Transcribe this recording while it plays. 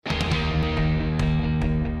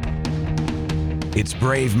It's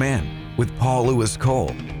Brave Men with Paul Lewis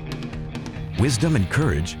Cole. Wisdom and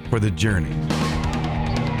courage for the journey.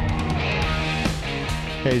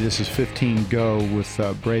 Hey, this is 15 Go with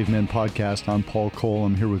Brave Men Podcast. I'm Paul Cole.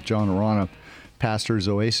 I'm here with John Arana, pastors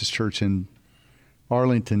Oasis Church in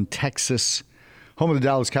Arlington, Texas, home of the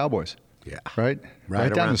Dallas Cowboys. Yeah. Right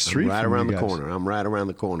down the street. Right from around you the guys. corner. I'm right around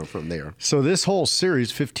the corner from there. So this whole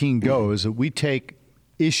series, 15 Go, is that we take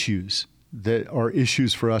issues that are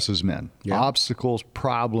issues for us as men. Yeah. Obstacles,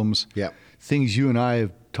 problems, Yeah. things you and I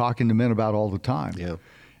have talking to men about all the time. Yeah.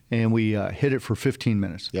 And we hit it for 15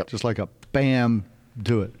 minutes. Yep. Just like a bam,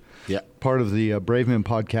 do it. Yeah. Part of the Brave Men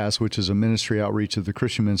Podcast, which is a ministry outreach of the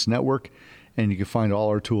Christian Men's Network. And you can find all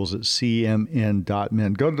our tools at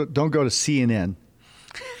cmn.men. Don't go to CNN.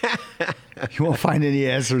 You won't find any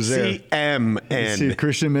answers there. CMN. See,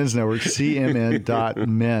 Christian Men's Network,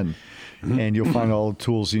 cmn.men. And you'll find all the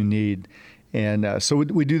tools you need. And so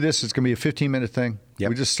we do this. It's going to be a 15-minute thing. Yep.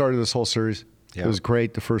 We just started this whole series. Yep. It was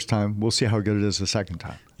great the first time. We'll see how good it is the second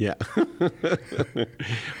time. Yeah.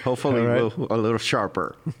 Hopefully All right. a little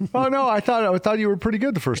sharper. Oh, no, I thought you were pretty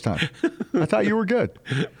good the first time. I thought you were good.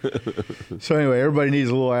 So anyway, everybody needs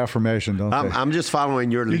a little affirmation, don't they? I'm just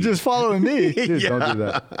following your lead. You're just following me. Dude, Yeah. Don't do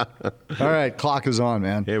that. All right, clock is on,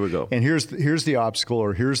 man. Here we go. And here's the obstacle,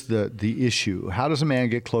 or here's the issue. How does a man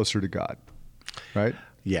get closer to God? Right?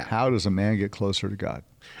 Yeah. How does a man get closer to God?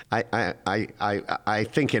 I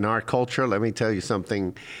think in our culture, let me tell you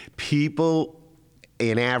something. People,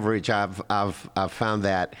 in average, I've found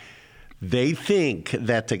that they think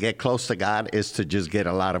that to get close to God is to just get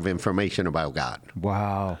a lot of information about God.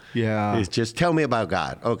 Wow. Yeah. It's just tell me about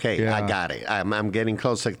God. Okay, Yeah. I got it. I'm getting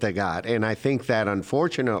closer to God. And I think that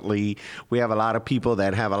unfortunately, we have a lot of people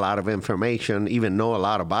that have a lot of information, even know a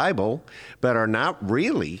lot of Bible, but are not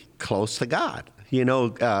really close to God. You know,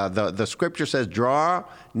 the scripture says, draw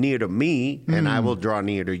near to me and I will draw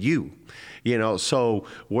near to you. You know, so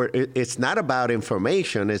it's not about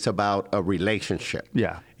information, it's about a relationship.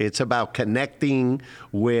 Yeah. It's about connecting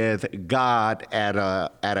with God at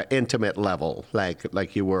an intimate level,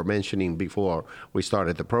 like you were mentioning before we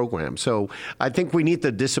started the program. So I think we need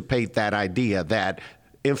to dissipate that idea that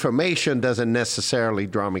information doesn't necessarily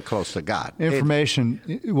draw me close to God. Information,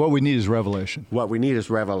 what we need is revelation. What we need is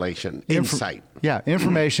revelation, insight. Yeah,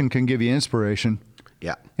 information can give you inspiration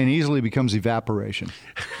Yeah. and easily becomes evaporation.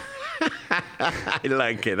 I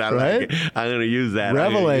like it. I Right? like it. I'm going to use that.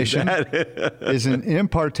 Revelation I'm gonna use that. is an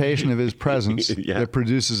impartation of his presence Yeah. that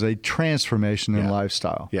produces a transformation in Yeah.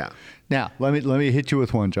 lifestyle. Yeah. Now, let me hit you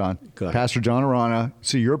with one, John. Go ahead. Pastor John Arana.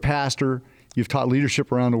 So you're a pastor. You've taught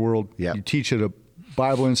leadership around the world. Yeah. You teach at a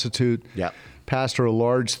Bible Institute. Yeah. Pastor a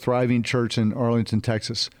large, thriving church in Arlington,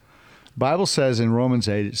 Texas. Bible says in Romans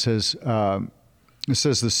 8, it says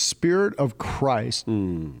the Spirit of Christ,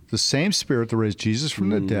 the same Spirit that raised Jesus from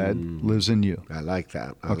the dead, lives in you. I like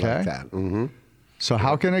that. I Okay. like that. Mm-hmm. So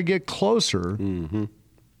how can I get closer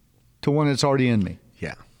to one that's already in me?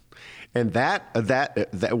 Yeah. And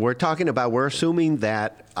that we're talking about, we're assuming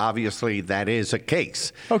that obviously that is a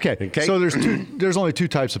case. Okay. So there's only two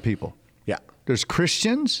types of people. Yeah. There's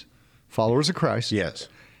Christians, followers of Christ, Yes.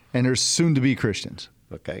 and there's soon-to-be Christians.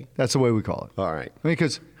 Okay. That's the way we call it. All right. I mean,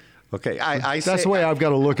 because Okay. that's the way I've got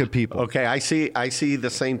to look at people. Okay, I see the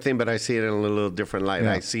same thing, but I see it in a little different light.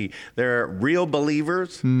 Yeah. I see there are real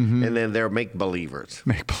believers, and then there are make believers.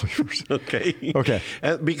 Make believers. Okay. Okay.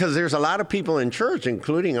 Because there's a lot of people in church,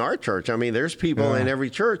 including our church. I mean, there's people in every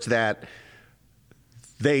church that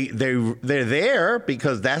they're there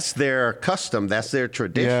because that's their custom, that's their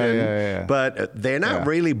tradition. Yeah. But they're not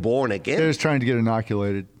really born again. They're just trying to get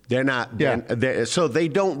inoculated. They're not. Yeah. So they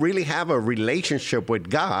don't really have a relationship with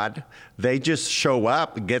God. They just show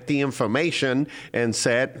up, get the information, and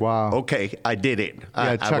said, Wow. okay, I did it.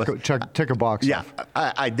 Check a box Yeah, off.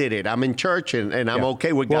 I did it. I'm in church, and I'm Yeah.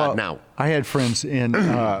 okay with Well, God now. I had friends in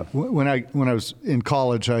when I was in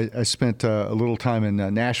college. I spent a little time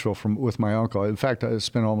in Nashville with my uncle. In fact, I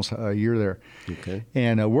spent almost a year there. Okay.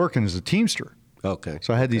 And working as a Teamster. Okay.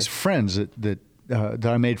 So I had these friends that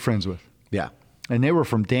I made friends with, Yeah. and they were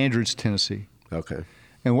from Dandridge, Tennessee. Okay.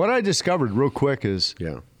 And what I discovered real quick is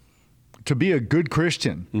Yeah. to be a good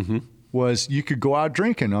Christian was you could go out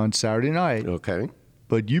drinking on Saturday night, Okay.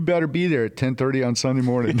 but you better be there at 10:30 on Sunday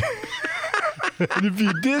morning. And if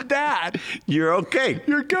you did that, You're okay.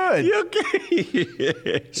 you're good. You're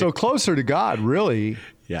okay. So closer to God, really,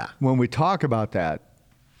 Yeah. when we talk about that,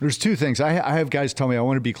 There's two things. I have guys tell me I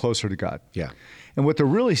want to be closer to God. Yeah. And what they're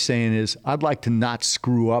really saying is, I'd like to not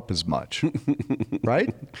screw up as much,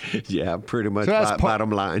 right? Yeah, pretty much So that's bottom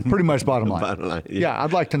line. Pretty much bottom line. Bottom line, yeah.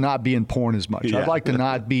 I'd like to not be in porn as much. Yeah. I'd like to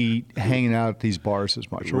not be hanging out at these bars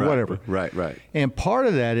as much or Right, whatever. right. And part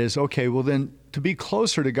of that is, okay, well then to be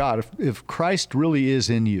closer to God, if Christ really is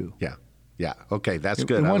in you. Yeah. Yeah. Okay, that's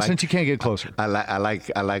good. In one sense, you can't get closer. I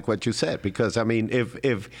like what you said, because I mean,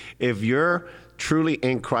 if you're truly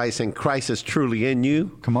in Christ and Christ is truly in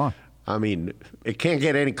you, Come on. I mean, it can't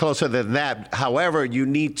get any closer than that. However, you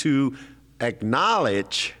need to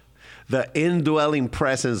acknowledge the indwelling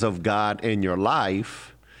presence of God in your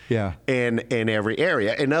life. Yeah. In every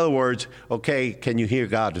area. In other words, okay, can you hear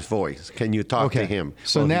God's voice? Can you talk to Him?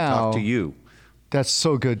 So Will He now, talk to you? That's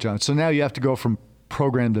so good, John. So now you have to go from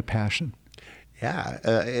program to passion. Yeah,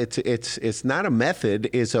 it's not a method;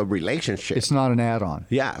 it's a relationship. It's not an add-on.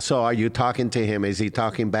 Yeah. So, are you talking to Him? Is He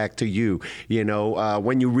talking back to you? You know,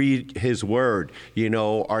 when you read His Word, you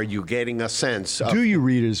know, are you getting a sense of Do you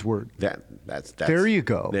read His Word? That's There you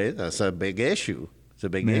go. That's a big issue. It's a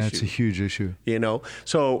big Man, issue. it's a huge issue. You know,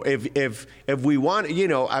 so if we want, you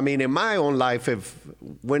know, I mean, in my own life,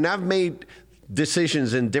 when I've made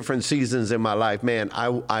decisions in different seasons in my life, man,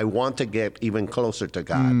 I want to get even closer to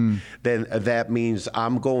God. Then that means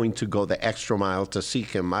I'm going to go the extra mile to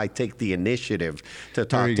seek Him. I take the initiative to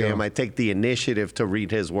talk to Him. I take the initiative to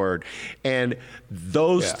read His Word. And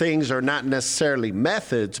those things are not necessarily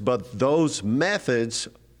methods, but those methods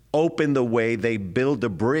open the way. They build a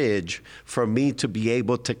bridge for me to be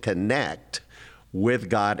able to connect with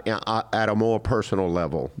God at a more personal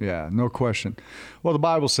level. Yeah, no question. Well, the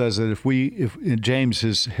Bible says that if James,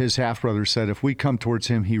 his half-brother, said, if we come towards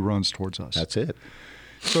Him, He runs towards us. That's it.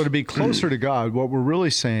 So to be closer to God, what we're really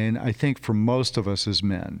saying, I think for most of us as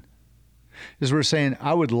men, is we're saying,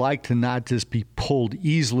 I would like to not just be pulled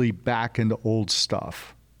easily back into old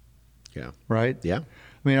stuff. Yeah. Right? Yeah.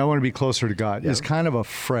 I mean, I want to be closer to God. Yeah. It's kind of a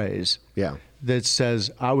phrase Yeah. that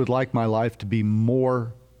says, I would like my life to be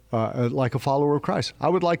more like a follower of Christ. I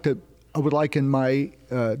would like in my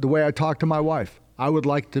the way I talk to my wife, I would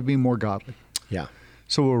like to be more godly. Yeah.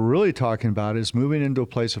 So what we're really talking about is moving into a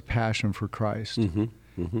place of passion for Christ.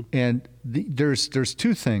 And there's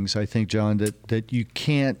two things, I think, John, that you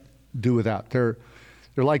can't do without. They're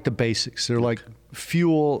like the basics. They're like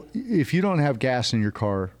fuel. If you don't have gas in your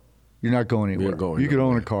car, you're not going anywhere. You could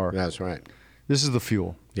own a car. That's right. This is the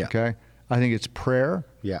fuel. Yeah. Okay. I think it's prayer.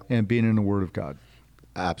 Yeah. And being in the Word of God.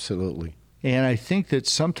 Absolutely. And I think that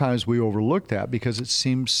sometimes we overlook that because it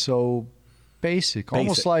seems so basic.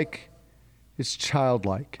 Almost like it's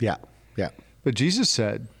childlike. Yeah. Yeah. But Jesus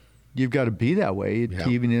said, you've got to be that way to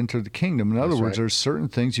even enter the kingdom. In other words, there's certain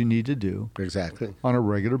things you need to do Exactly. on a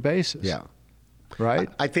regular basis. Yeah. Right?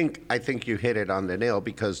 I think you hit it on the nail,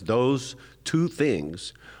 because those two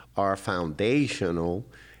things are foundational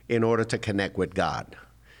in order to connect with God.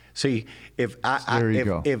 See, if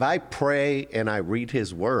I pray and I read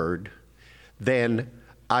His Word, then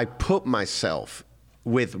I put myself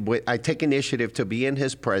with I take initiative to be in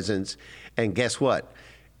His presence, and guess what?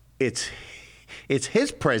 It's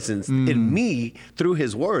His presence in me through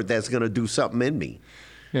His Word that's going to do something in me.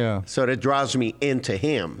 Yeah. So that draws me into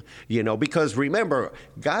Him, you know, because remember,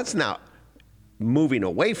 God's not moving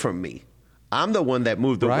away from me. I'm the one that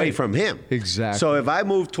moved away from Him. Exactly. So if I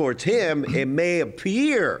move towards Him, it may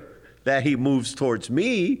appear that He moves towards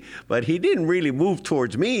me, but He didn't really move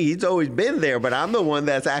towards me. He's always been there, but I'm the one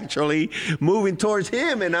that's actually moving towards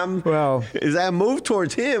Him. And as I move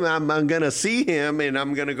towards Him, I'm going to see Him, and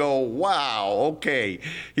I'm going to go, wow, okay,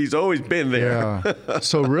 He's always been there. Yeah.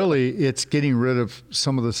 So really, it's getting rid of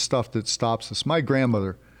some of the stuff that stops us. My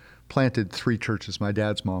grandmother planted 3 churches, my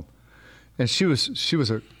dad's mom, and she was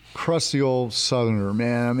a crusty old Southerner,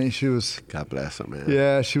 man. I mean, she was... God bless her, man.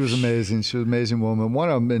 Yeah, she was amazing. She was an amazing woman. One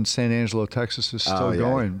of them in San Angelo, Texas is still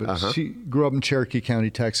going, but she grew up in Cherokee County,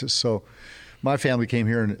 Texas. So my family came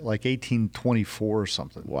here in like 1824 or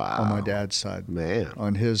something. Wow. On my dad's side. Man.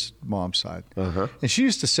 On his mom's side. And she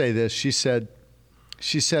used to say this. She said,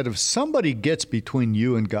 if somebody gets between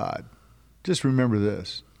you and God, just remember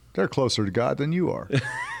this. They're closer to God than you are.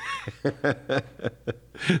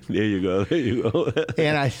 There you go.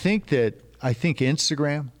 And I think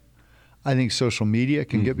Instagram, I think social media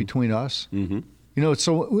can get between us. You know,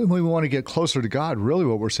 so when we want to get closer to God, really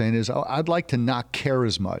what we're saying is, I'd like to not care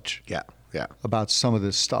as much about some of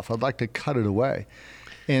this stuff. I'd like to cut it away.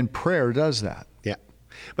 And prayer does that. Yeah.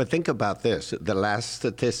 But think about this. The last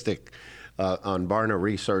statistic on Barna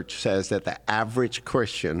Research says that the average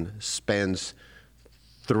Christian spends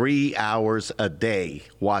 3 hours a day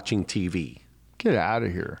watching TV. Get out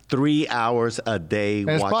of here. 3 hours a day And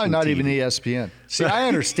it's watching probably not TV. even ESPN. See, I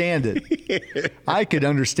understand it. I could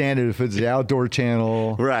understand it if it's the Outdoor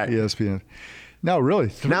Channel, Right. ESPN. No,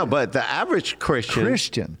 really. No, but the average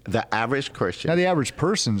Christian. The average Christian. Now, the average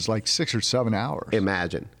person's like 6 or 7 hours.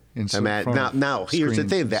 Imagine. In front of Now, here's the screens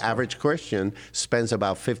thing. and The stuff. average Christian spends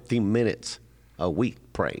about 15 minutes a week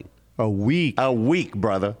praying. A week. A week,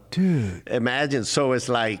 brother. Dude. Imagine. So it's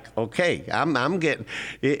like, okay, I'm getting,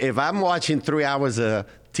 if I'm watching 3 hours of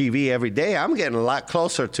TV every day, I'm getting a lot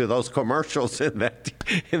closer to those commercials in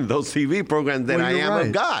those TV programs than Well, I you're am right.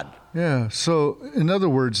 of God. Yeah. So, in other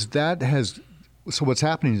words, so what's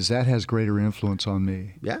happening is that has greater influence on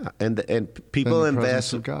me. Yeah, and people Than the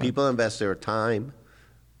presence invest of God. their time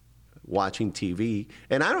watching TV,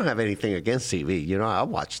 and I don't have anything against TV. You know, I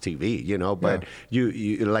watch TV. You know, but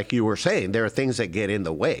you like you were saying, there are things that get in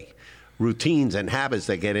the way, routines and habits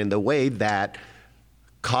that get in the way that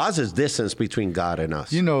causes distance between God and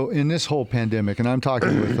us. You know, in this whole pandemic, and I'm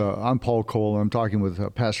talking with, I'm Paul Cole, and I'm talking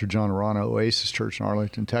with Pastor John Arana, Oasis Church in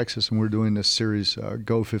Arlington, Texas, and we're doing this series,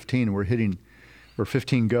 Go 15, and we're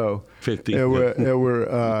 15 Go. 15. And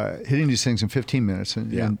we're hitting these things in 15 minutes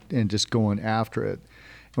and just going after it.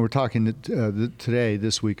 And we're talking today,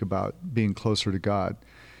 this week, about being closer to God.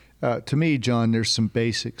 To me, John, there's some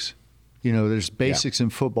basics. You know, there's basics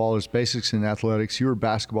in football, there's basics in athletics. You're a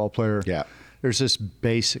basketball player. Yeah. There's just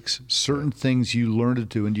basics, certain things you learn to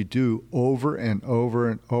do and you do over and over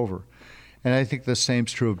and over. And I think the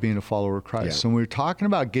same's true of being a follower of Christ. Yeah. So when we're talking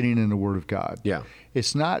about getting in the Word of God,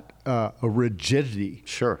 it's not a rigidity.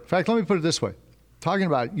 Sure. In fact, let me put it this way. Talking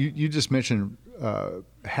about, you just mentioned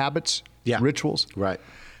habits, rituals. Right.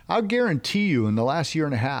 I'll guarantee you in the last year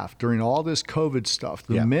and a half, during all this COVID stuff,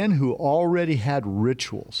 the men who already had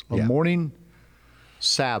rituals, a morning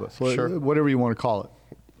Sabbath, whatever you want to call it,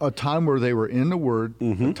 a time where they were in the Word,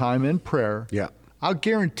 a time in prayer. Yeah. I'll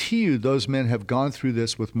guarantee you those men have gone through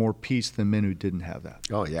this with more peace than men who didn't have that.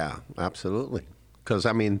 Oh, yeah, absolutely. Because,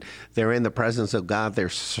 I mean, they're in the presence of God.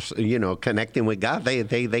 They're, connecting with God. They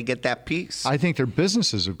get that peace. I think their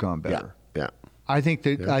businesses have gone better. Yeah. I think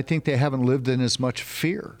they haven't lived in as much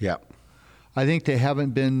fear. Yeah. I think they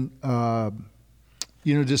haven't been,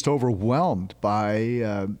 just overwhelmed by,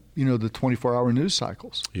 the 24-hour news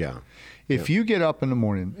cycles. Yeah. If you get up in the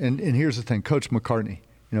morning, and here's the thing, Coach McCartney,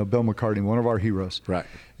 Bill McCartney, one of our heroes. Right.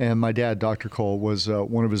 And my dad, Dr. Cole, was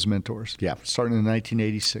one of his mentors. Yeah. Starting in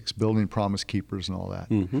 1986, building Promise Keepers and all that.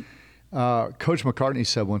 Mm-hmm. Coach McCartney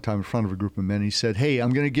said one time in front of a group of men, he said, "Hey,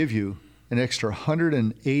 I'm going to give you an extra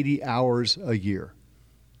 180 hours a year."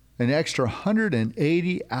 An extra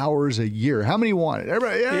 180 hours a year. How many wanted?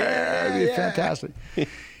 Everybody, it'd be fantastic.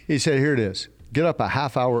 He said, "Here it is. Get up a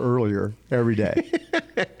half hour earlier every day."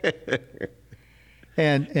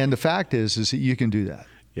 And the fact is that you can do that.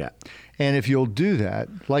 Yeah. And if you'll do that,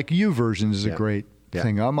 like YouVersion is a great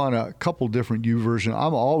thing. I'm on a couple different YouVersion.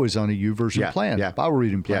 I'm always on a YouVersion plan, Bible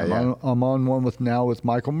reading plan. I'm on one with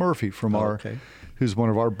Michael Murphy from who's one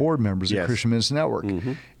of our board members at Christian Men's Network.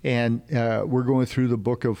 Mm-hmm. And we're going through the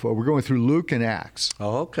book of, we're going through Luke and Acts.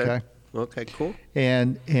 Oh, okay. Okay, cool.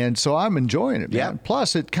 And so I'm enjoying it, man. Yeah.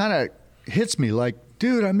 Plus, it kind of hits me like,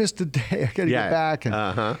 dude, I missed a day. I got to get back.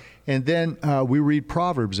 And then we read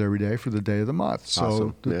Proverbs every day for the day of the month.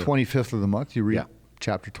 So the 25th of the month, you read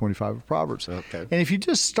chapter 25 of Proverbs. Okay. And if you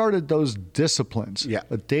just started those disciplines,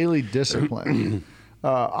 a daily discipline,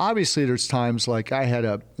 obviously there's times like I had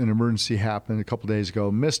an emergency happen a couple days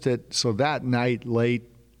ago, missed it. So that night late,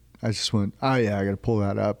 I just went, I got to pull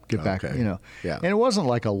that up, get back, Yeah. And it wasn't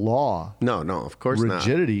like a law. No, of course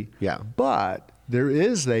rigidity. not. Yeah. But there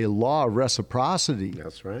is a law of reciprocity.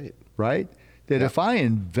 That's right. Right? That if I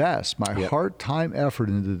invest my heart, time, effort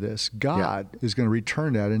into this, God is going to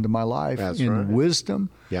return that into my life in wisdom,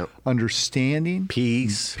 understanding,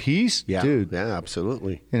 peace, dude. Yeah,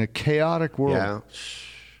 absolutely. In a chaotic world.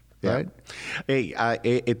 Right? Hey,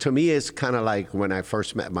 it to me it's kind of like when I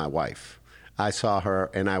first met my wife. I saw her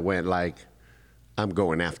and I went like, I'm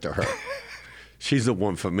going after her. She's the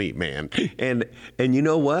one for me, man. And you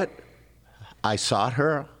know what? I sought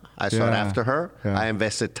her. I sought after her. Yeah. I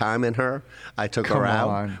invested time in her. I took her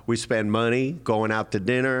out. We spent money going out to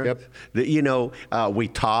dinner. Yep. We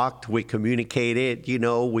talked. We communicated.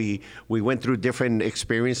 We went through different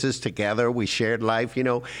experiences together. We shared life.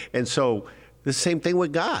 And so the same thing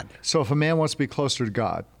with God. So if a man wants to be closer to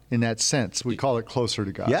God, in that sense, we call it closer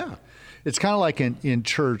to God. Yeah. It's kind of like in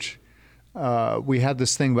church. We have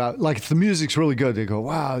this thing about, like, if the music's really good, they go,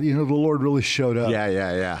 wow, the Lord really showed up.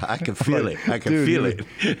 Yeah. I can feel it. I can feel it.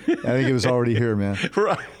 I think it was already here, man.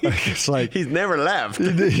 Right. It's like he's never left.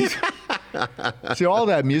 See, all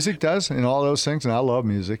that music does and all those things, and I love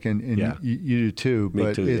music, and Yeah. you do too. Me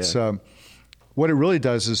But too, it's yeah. what it really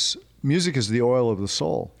does is music is the oil of the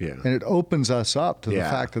soul, Yeah. and it opens us up to the Yeah.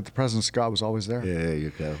 fact that the presence of God was always there. Yeah, there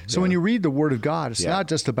you go. So when you read the Word of God, it's Yeah. not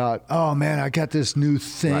just about, oh man, I got this new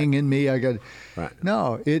thing Right. in me. I got Right.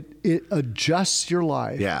 No, it adjusts your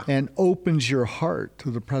life Yeah. and opens your heart to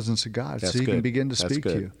the presence of God, That's so you good. can begin to That's speak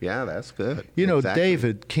good. to you. Yeah, that's good. You know, Exactly.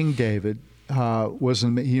 David, King David,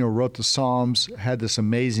 wrote the Psalms, had this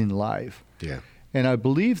amazing life. Yeah. And I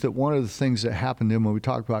believe that one of the things that happened to him when we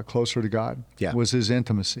talk about closer to God Yeah. was his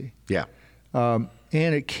intimacy. Yeah. And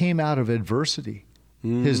it came out of adversity.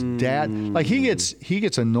 His dad, like he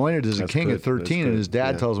gets anointed as a That's king good. at 13, That's and good. his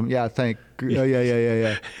dad Yeah. tells him, yeah,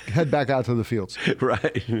 head back out to the fields.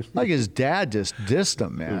 Right. Like his dad just dissed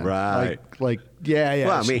him, man. Right. Like, yeah.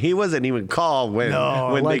 Well, I mean, he wasn't even called when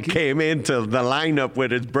No, they like- came into the lineup with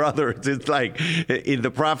his brothers. It's like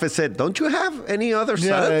the prophet said, "Don't you have any other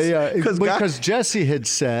sons?" yeah. God- Because Jesse had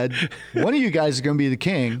said, one of you guys is going to be the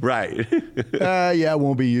king. right. Yeah, it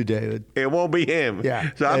won't be you, David. It won't be him. Yeah.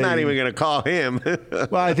 So I'm not Hey. even going to call him.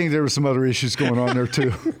 Well, I think there were some other issues going on there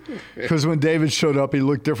too. Because when David showed up, he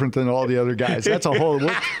looked different than all the other guys. That's a whole.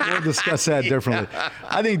 We'll discuss that differently.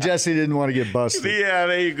 I think Jesse didn't want to get busted. Yeah,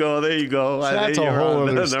 there you go. There you go. I That's think a you're whole on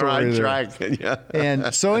other the story right there. track. Yeah.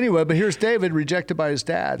 And so anyway, but here's David rejected by his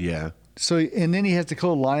dad. Yeah. So and then he has to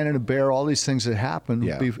kill a lion and a bear. All these things that happened.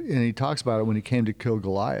 Yeah. And he talks about it when he came to kill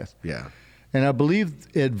Goliath. Yeah. And I believe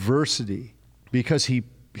adversity, because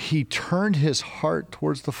he turned his heart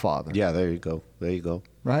towards the Father. Yeah. There you go. There you go.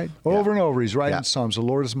 Right? Over and over, he's writing Yeah. Psalms. The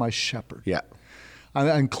Lord is my shepherd. Yeah.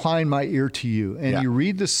 I incline my ear to you. And Yeah. you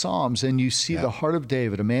read the Psalms and you see Yeah. the heart of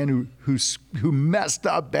David, a man who messed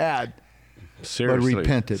up bad, Seriously.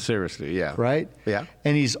 repented. Seriously. Yeah. right? Yeah.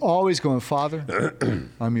 And he's always going, Father,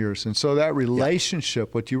 I'm yours. And so that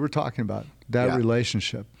relationship, what you were talking about, that Yeah.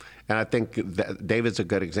 relationship. And I think that David's a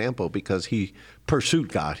good example because he pursued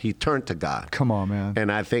God. He turned to God. Come on, man.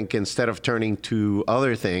 And I think instead of turning to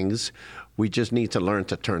other things, we just need to learn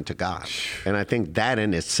to turn to God. And I think that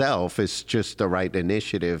in itself is just the right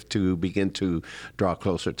initiative to begin to draw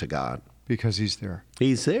closer to God. Because he's there.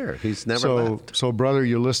 He's there. He's never left. So, brother,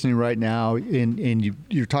 you're listening right now, and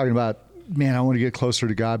you're talking about, man, I want to get closer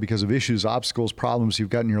to God because of issues, obstacles, problems you've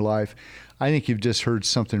got in your life. I think you've just heard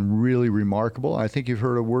something really remarkable. I think you've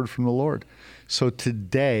heard a word from the Lord. So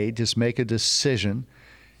today, just make a decision.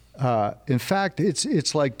 In fact,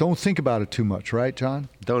 it's like, don't think about it too much, right, John?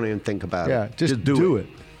 Don't even think about Yeah, it. just do it.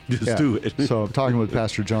 Just Yeah. do it. So I'm talking with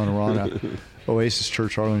Pastor John Arana, Oasis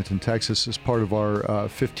Church, Arlington, Texas, as part of our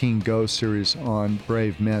 15 Go series on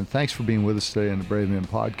Brave Men. Thanks for being with us today on the Brave Men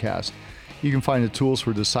podcast. You can find the tools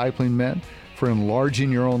for discipling men, for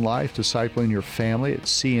enlarging your own life, discipling your family at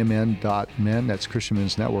cmn.men. That's Christian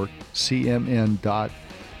Men's Network, cmn.men.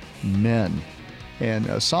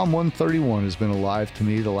 And Psalm 131 has been alive to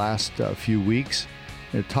me the last few weeks.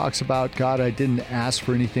 It talks about, God, I didn't ask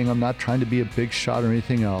for anything. I'm not trying to be a big shot or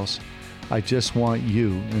anything else. I just want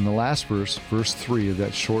you. In the last verse, verse 3 of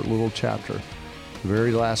that short little chapter, the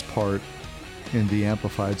very last part in the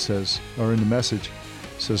Amplified says, or in the Message,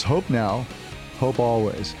 says, hope now, hope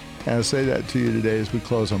always. And I say that to you today as we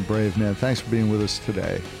close on Brave Men. Thanks for being with us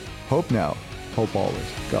today. Hope now, hope always.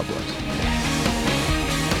 God bless.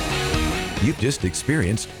 You've just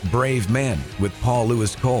experienced Brave Men with Paul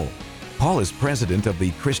Lewis Cole. Paul is president of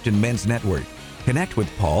the Christian Men's Network. Connect with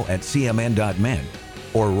Paul at cmn.men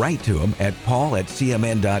or write to him at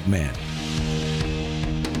paul@cmn.men.